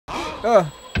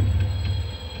What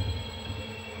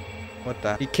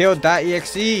the? He killed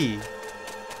 .exe.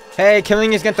 Hey,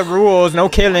 killing is against the rules. No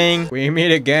killing. We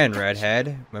meet again,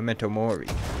 redhead. Memento mori.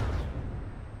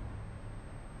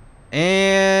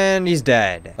 And he's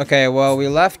dead. Okay, well, we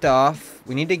left off.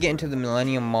 We need to get into the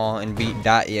Millennium Mall and beat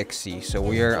 .exe. So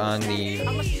we are on the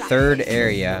 3rd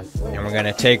area, and we're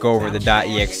gonna take over the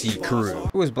 .exe crew.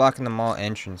 Who was blocking the mall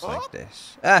entrance like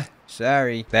this? Ah,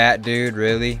 sorry. That dude,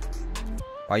 really?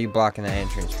 Why are you blocking the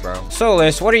entrance, bro?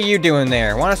 Solus, what are you doing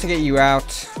there? Want us to get you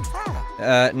out?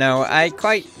 No, I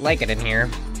quite like it in here.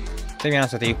 To be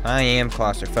honest with you, I am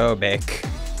claustrophobic.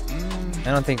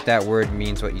 I don't think that word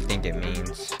means what you think it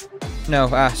means. No,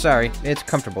 sorry, it's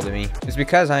comfortable to me. It's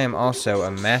because I am also a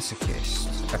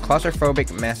masochist. A claustrophobic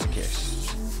masochist.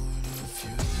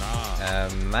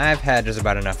 I've had just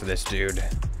about enough of this dude.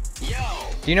 Do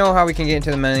you know how we can get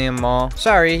into the Millennium Mall?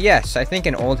 Sorry, yes, I think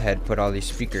an old head put all these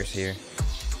speakers here.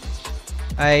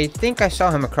 I think I saw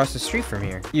him across the street from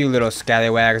here. You little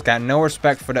scallywags got no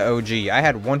respect for the OG. I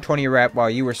had 120 rep while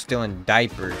you were still in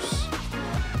diapers.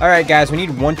 Alright guys, we need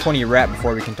 120 rep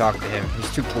before we can talk to him. He's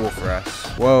too cool for us.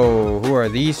 Whoa, who are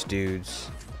these dudes?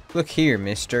 Look here,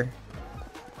 mister.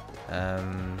 I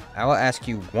will ask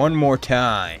you one more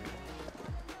time.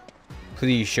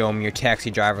 Please show me your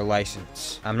taxi driver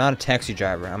license. I'm not a taxi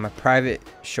driver. I'm a private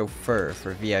chauffeur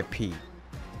for VIP.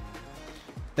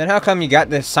 Then how come you got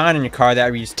this sign on your car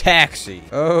that reads taxi?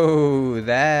 Oh,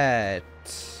 that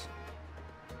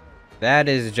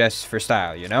is just for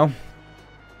style, you know?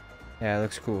 Yeah, it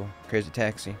looks cool. Crazy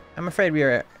taxi. I'm afraid we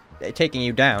are taking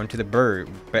you down to the burrow.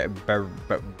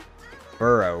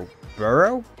 Burrow?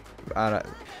 I don't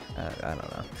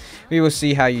know. We will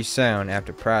see how you sound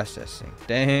after processing.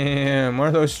 Damn, one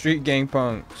of those street gang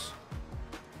punks.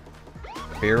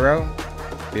 Bureau?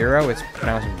 Bureau? It's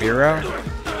pronounced bureau?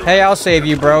 Hey, I'll save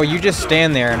you, bro. You just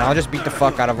stand there and I'll just beat the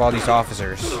fuck out of all these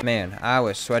officers. Man, I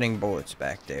was sweating bullets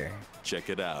back there.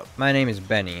 Check it out. My name is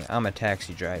Benny. I'm a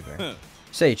taxi driver.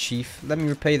 Say, Chief, let me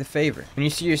repay the favor. When you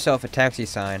see yourself a taxi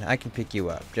sign, I can pick you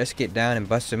up. Just get down and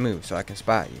bust a move so I can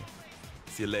spot you.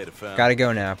 See you later, fam. Gotta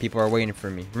go now. People are waiting for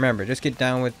me. Remember, just get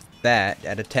down with that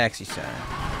at a taxi sign.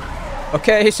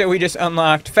 Okay, so we just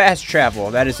unlocked fast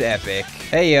travel. That is epic.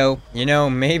 Hey, yo. You know,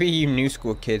 maybe you new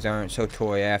school kids aren't so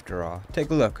toy after all. Take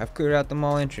a look. I've cleared out the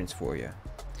mall entrance for you.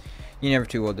 You're never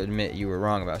too old to admit you were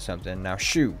wrong about something. Now,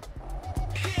 shoot.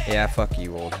 Yeah, fuck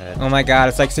you, old head. Oh my god,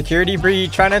 it's like security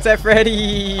breach. Try not at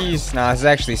Freddy's. Nah, this is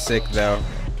actually sick, though.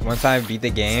 Once I beat the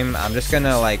game, I'm just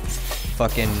gonna, like,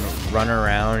 fucking run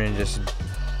around and just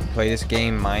play this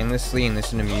game mindlessly and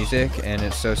listen to music, and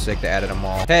it's so sick to add it a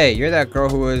mall. Hey, you're that girl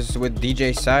who was with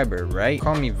DJ Cyber, right?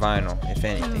 Call me Vinyl, if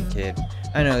anything, kid.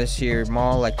 I know this here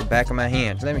mall like the back of my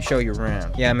hand. Let me show you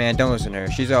around. Yeah, man, don't listen to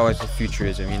her. She's always with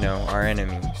futurism, you know, our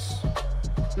enemies.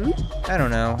 I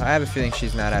don't know. I have a feeling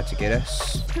she's not out to get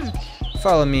us.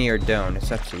 Follow me or don't.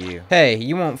 It's up to you. Hey,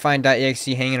 you won't find .exe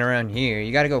hanging around here.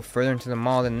 You gotta go further into the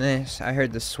mall than this. I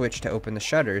heard the switch to open the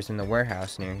shutters in the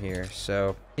warehouse near here.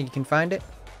 So, think you can find it?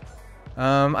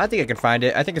 I think I can find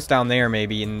it. I think it's down there,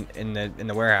 maybe in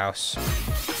the warehouse.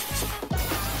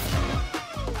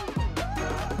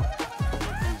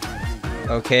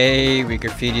 Okay, we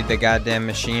graffitied the goddamn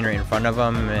machine right in front of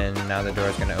them, and now the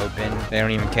door's gonna open. They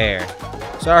don't even care.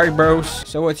 Sorry, bros.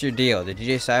 So what's your deal? Did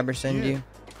DJ Cyber send you?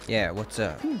 Yeah, what's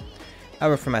up? I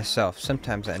work for myself.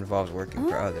 Sometimes that involves working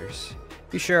for others.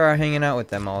 You sure are hanging out with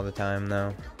them all the time,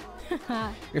 though.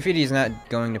 Graffiti's not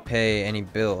going to pay any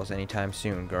bills anytime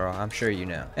soon, girl. I'm sure you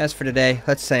know. As for today,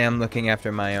 let's say I'm looking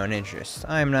after my own interests.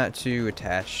 I'm not too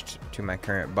attached to my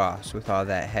current boss with all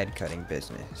that head-cutting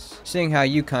business. Seeing how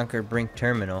you conquered Brink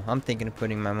Terminal, I'm thinking of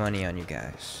putting my money on you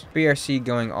guys. BRC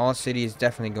going all city is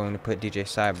definitely going to put DJ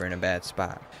Cyber in a bad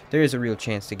spot. There is a real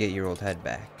chance to get your old head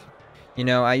back. You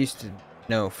know, I used to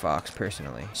know Fox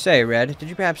personally. Say, Red, did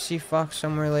you perhaps see Fox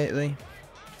somewhere lately?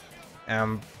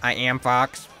 I am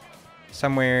Fox.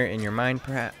 Somewhere in your mind,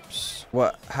 perhaps?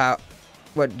 What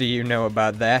do you know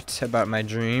about that? About my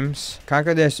dreams?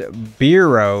 Conquer this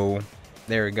bureau.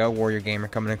 There we go, Warrior Gamer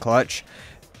coming in clutch.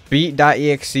 Beat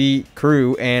 .exe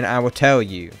crew, and I will tell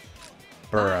you.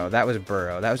 Burrow. That was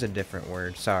burrow. That was a different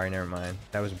word. Sorry, never mind.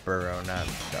 That was burrow, not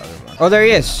the other one. Oh, there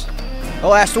he is. The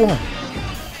last one.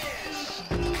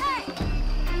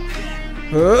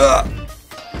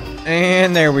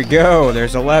 And there we go.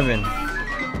 There's 11.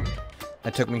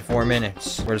 That took me 4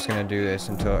 minutes. We're just gonna do this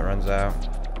until it runs out.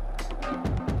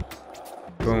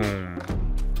 Boom.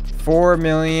 4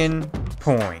 million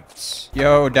points.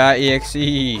 Yo,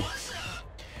 .exe.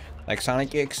 Like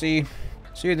Sonic EXE?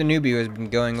 So you're the newbie who has been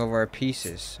going over our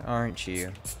pieces, aren't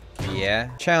you?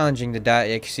 Yeah? Challenging the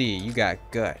 .exe, you got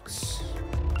guts.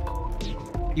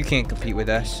 You can't compete with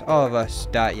us. All of us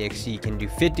 .exe can do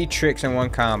 50 tricks in one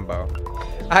combo.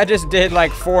 I just did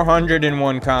like 400 in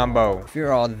one combo. If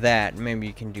you're all that, maybe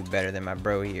you can do better than my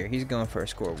bro here. He's going for a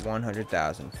score of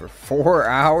 100,000 for 4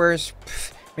 hours.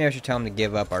 Pfft, maybe I should tell him to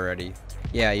give up already.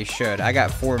 Yeah, you should. I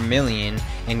got 4 million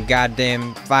in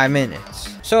goddamn 5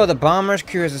 minutes. So the Bomber's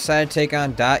crew has decided to take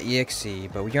on .exe,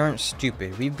 but we aren't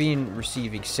stupid. We've been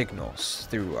receiving signals.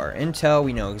 Through our intel,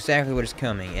 we know exactly what is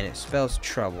coming, and it spells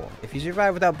trouble. If you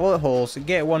survive without bullet holes,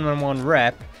 get 1-on-1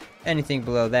 rep. Anything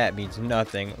below that means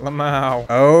nothing. Lamau.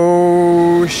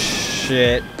 Oh,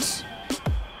 shit.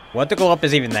 What the glow up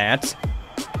is even that?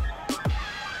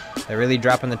 They're really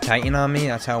dropping the Titan on me?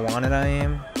 That's how wanted I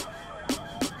am?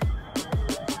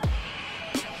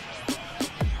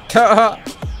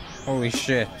 Holy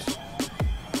shit.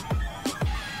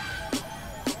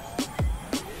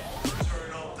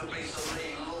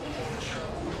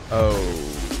 Oh.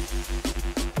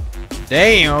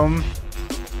 Damn.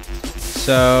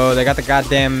 So they got the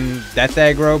goddamn death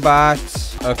egg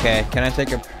robots. Okay, can I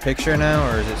take a picture now,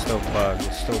 or is it still bugged?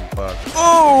 It's still bugged.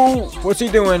 Oh! What's he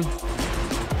doing?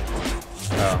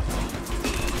 Oh.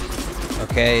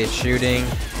 Okay, it's shooting.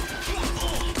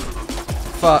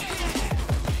 Fuck.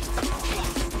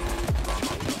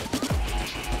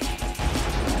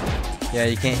 Yeah,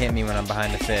 you can't hit me when I'm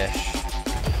behind the fish.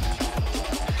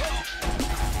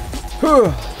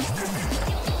 Whew.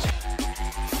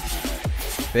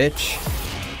 Bitch.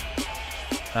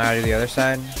 Alright, do the other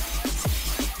side.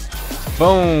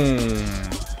 Boom.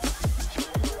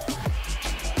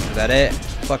 Is that it?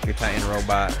 Fuck your Titan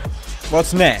robot.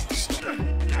 What's next?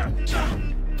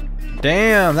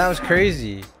 Damn, that was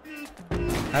crazy.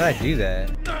 How did I do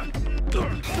that?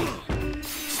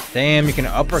 Damn, you can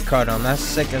uppercut him. That's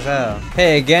sick as hell.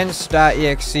 Hey, against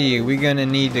 .exe, we're gonna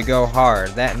need to go hard.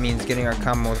 That means getting our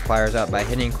combo multipliers up by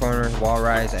hitting corners, wall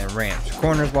rides, and ramps.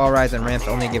 Corners, wall rides, and ramps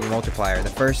only give a multiplier the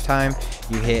first time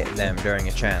you hit them during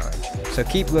a challenge. So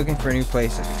keep looking for new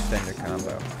places to extend your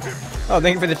combo. Oh,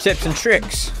 thank you for the tips and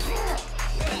tricks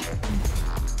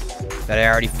that I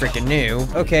already freaking knew.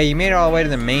 Okay, you made it all the way to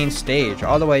the main stage,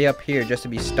 all the way up here just to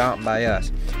be stomped by us.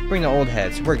 Bring the old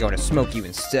heads. We're going to smoke you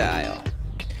in style.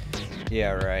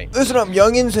 Yeah, right. Listen up,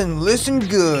 youngins, and listen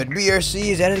good. BRC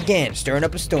is at it again, stirring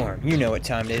up a storm. You know what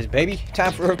time it is, baby.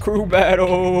 Time for a crew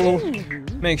battle.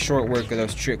 Make short work of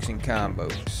those tricks and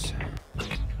combos.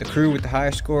 The crew with the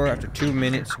highest score after 2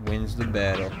 minutes wins the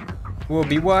battle. We'll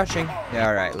be watching. Yeah,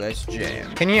 alright, let's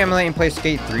jam. Can you emulate and play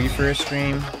Skate 3 for a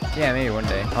stream? Yeah, maybe one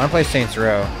day. I want to play Saints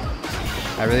Row.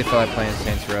 I really felt like playing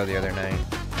Saints Row the other night.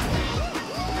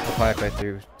 I'll probably play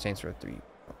through Saints Row 3.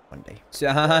 One day.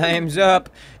 Time's up,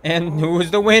 and who's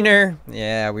the winner?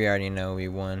 Yeah, we already know we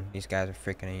won. These guys are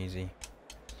freaking easy.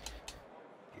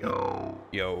 Yo.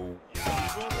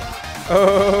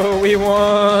 Oh, we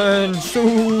won!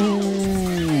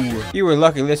 Ooh. You were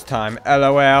lucky this time,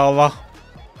 LOL.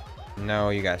 No,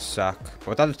 you guys suck. But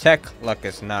without the tech, luck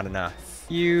is not enough.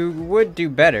 You would do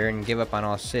better and give up on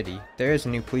all city. There is a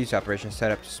new police operation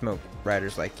set up to smoke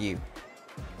riders like you.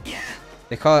 Yeah.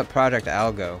 They call it Project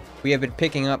Algo. We have been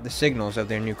picking up the signals of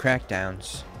their new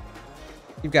crackdowns.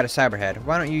 You've got a cyberhead.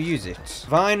 Why don't you use it?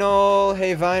 Vinyl,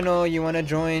 hey Vinyl, you wanna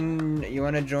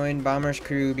join Bomber's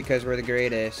crew because we're the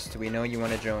greatest. We know you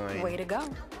wanna join. Way to go.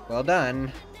 Well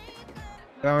done.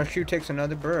 Bomber's crew takes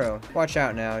another burrow. Watch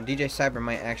out now. DJ Cyber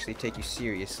might actually take you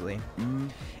seriously.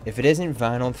 If it isn't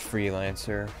Vinyl the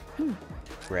Freelancer,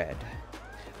 Red.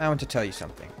 I want to tell you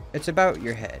something. It's about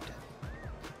your head.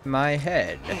 My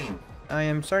head. I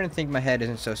am starting to think my head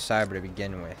isn't so cyber to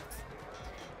begin with.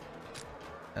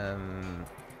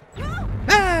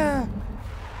 Ah!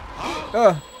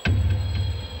 Oh!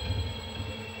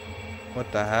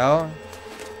 What the hell?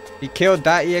 He killed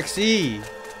 .exe.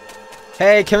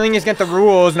 Hey, killing is against the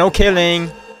rules. No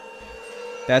killing.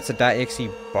 That's a .exe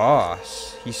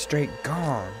boss. He's straight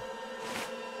gone.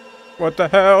 What the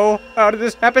hell? How did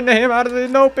this happen to him out of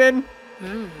the open?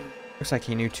 Looks like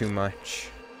he knew too much.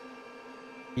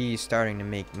 He's starting to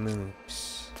make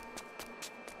moves.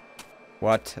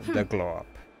 What the glow up?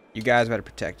 You guys better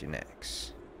protect your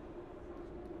necks.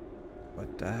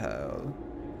 What the hell?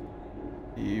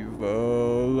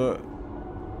 Evil.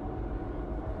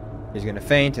 He's gonna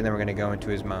faint and then we're gonna go into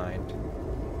his mind.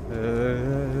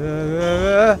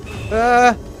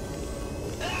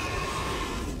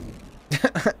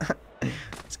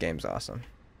 This game's awesome.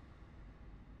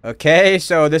 Okay,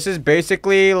 so this is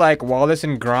basically like Wallace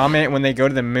and Gromit when they go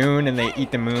to the moon and they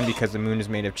eat the moon because the moon is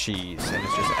made of cheese, and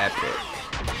it's just epic.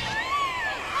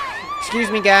 Excuse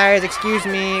me, guys. Excuse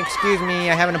me. Excuse me.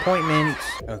 I have an appointment.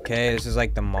 Okay, this is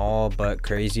like the mall, but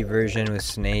crazy version with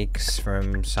snakes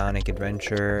from Sonic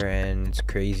Adventure, and it's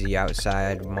crazy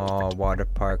outside mall, water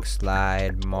park,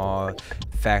 slide, mall,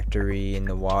 factory in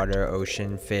the water,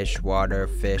 ocean, fish, water,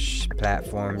 fish,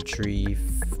 platform, tree,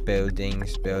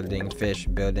 buildings, building, fish,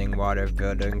 building, water,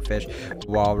 building, fish,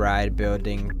 wall ride,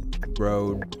 building,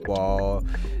 road, wall,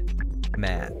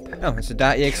 map. Oh, it's a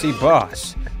 .exe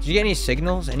boss. Did you get any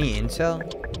signals? Any intel?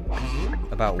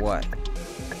 About what?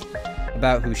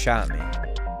 About who shot me.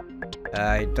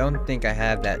 I don't think I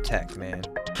have that tech, man.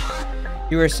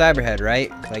 You were a cyberhead,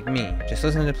 right? Like me. Just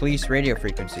listen to police radio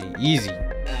frequency. Easy.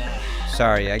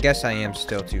 Sorry, I guess I am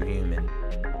still too human.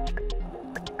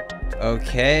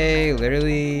 Okay,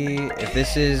 literally, if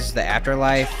this is the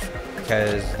afterlife,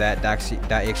 because that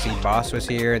 .exe boss was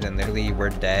here, then literally we're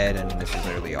dead, and this is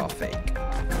literally all fake.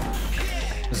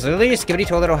 It's literally Skibbity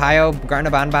Toilet Ohio, Garna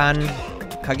Bonbon,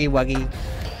 Huggy Wuggy.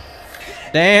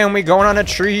 Damn, we going on the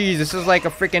trees. This is like a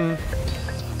freaking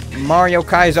Mario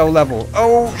Kaizo level.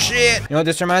 Oh shit! You know what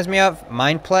this reminds me of?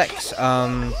 Mindplex.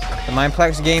 The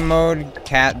Mindplex game mode,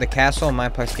 the castle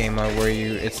Mindplex game mode, where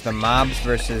it's the mobs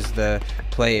versus the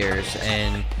players,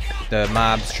 and the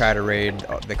mobs try to raid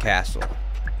the castle.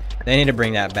 They need to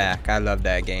bring that back. I love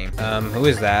that game. Who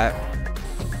is that?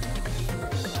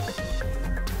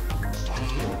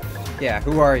 Yeah,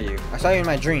 who are you? I saw you in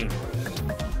my dream.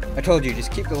 I told you,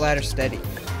 just keep the ladder steady.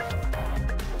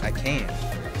 I can't.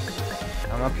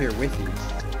 I'm up here with you.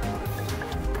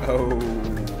 Oh.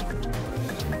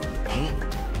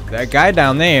 That guy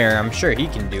down there, I'm sure he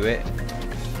can do it.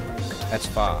 That's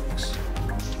Fox.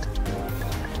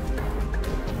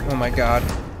 Oh my god.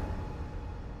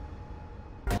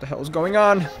 What the hell is going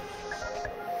on?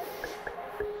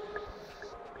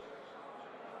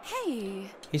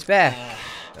 Hey. He's back.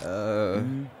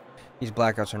 These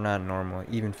blackouts are not normal,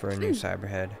 even for a new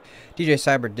cyberhead. DJ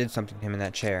Cyber did something to him in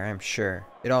that chair, I'm sure.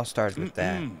 It all started with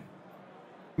that.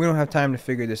 We don't have time to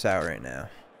figure this out right now.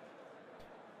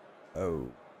 Oh,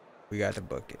 we got to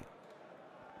book it.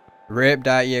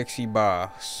 Rip.exe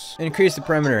boss. Increase the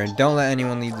perimeter and don't let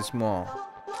anyone leave this mall.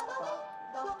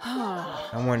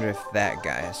 I wonder if that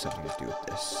guy has something to do with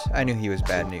this. I knew he was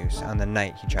bad news on the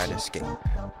night he tried to escape.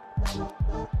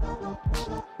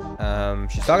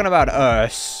 She's talking about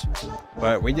us,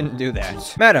 but we didn't do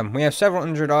that. Madam, we have several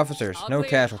injured officers, no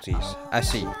casualties. I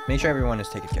see. Make sure everyone is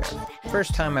taken care of.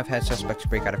 First time I've had suspects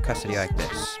break out of custody like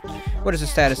this. What is the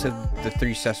status of the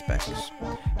 3 suspects?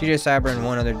 DJ Cyber and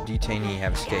 1 other detainee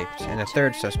have escaped, and the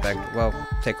 3rd suspect, well,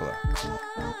 take a look.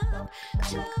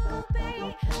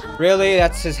 Really?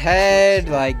 That's his head?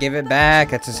 Like, give it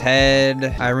back. That's his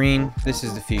head. Irene, this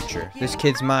is the future. This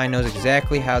kid's mind knows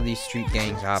exactly how these street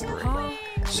gangs operate.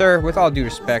 Sir, with all due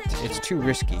respect, it's too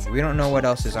risky. We don't know what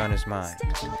else is on his mind.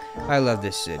 I love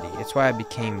this city. It's why I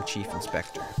became chief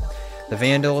inspector. The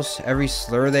vandals, every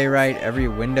slur they write, every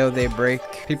window they break,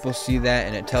 people see that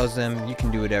and it tells them you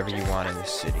can do whatever you want in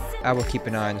this city. I will keep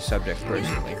an eye on the subject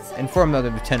personally. Inform the other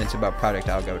lieutenants about Project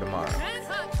Algo tomorrow.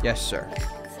 Yes, sir.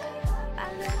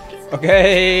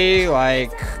 Okay,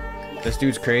 like, this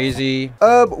dude's crazy.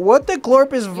 What the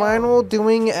glorp is Vinyl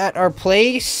doing at our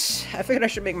place? I figured I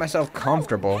should make myself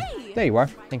comfortable. There you are.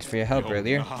 Thanks for your help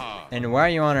earlier. And why are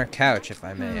you on our couch, if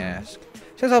I may ask?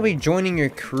 Says I'll be joining your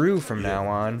crew from now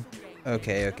on.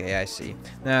 Okay, I see.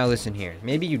 Now listen here.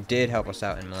 Maybe you did help us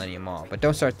out in Millennium Mall, but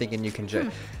don't start thinking you can just...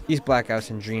 These blackouts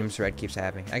and dreams Red keeps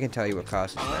having. I can tell you what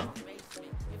causes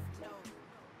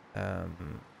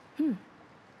them.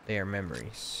 They are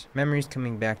memories. Memories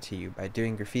coming back to you by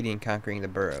doing graffiti and conquering the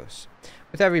boroughs.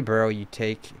 With every borough you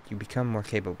take, you become more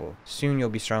capable. Soon you'll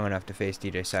be strong enough to face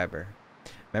DJ Cyber.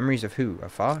 Memories of who?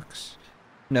 Of Fox?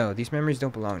 No, these memories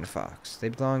don't belong to Fox. They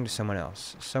belong to someone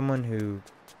else. Someone who...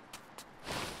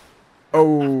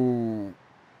 Oh!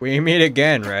 We meet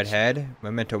again, Redhead.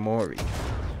 Memento Mori.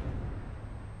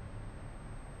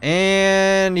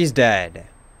 And he's dead.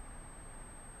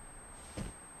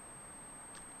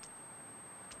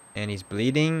 And he's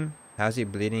bleeding. How's he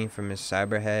bleeding from his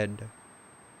cyber head?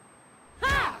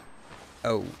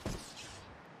 Oh.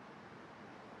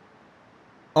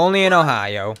 Only in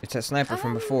Ohio. It's that sniper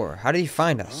from before. How did he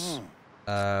find us?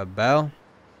 Bell?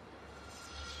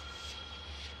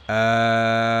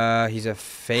 He's a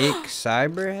fake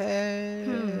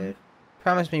cyberhead?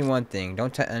 Promise me one thing.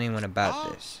 Don't tell anyone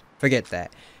about this. Forget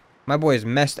that. My boy is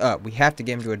messed up. We have to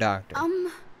get him to a doctor.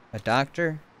 A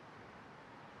doctor?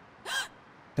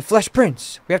 The Flesh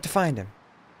Prince! We have to find him.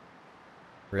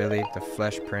 Really? The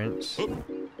Flesh Prince?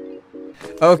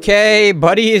 Okay,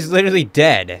 buddy is literally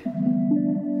dead.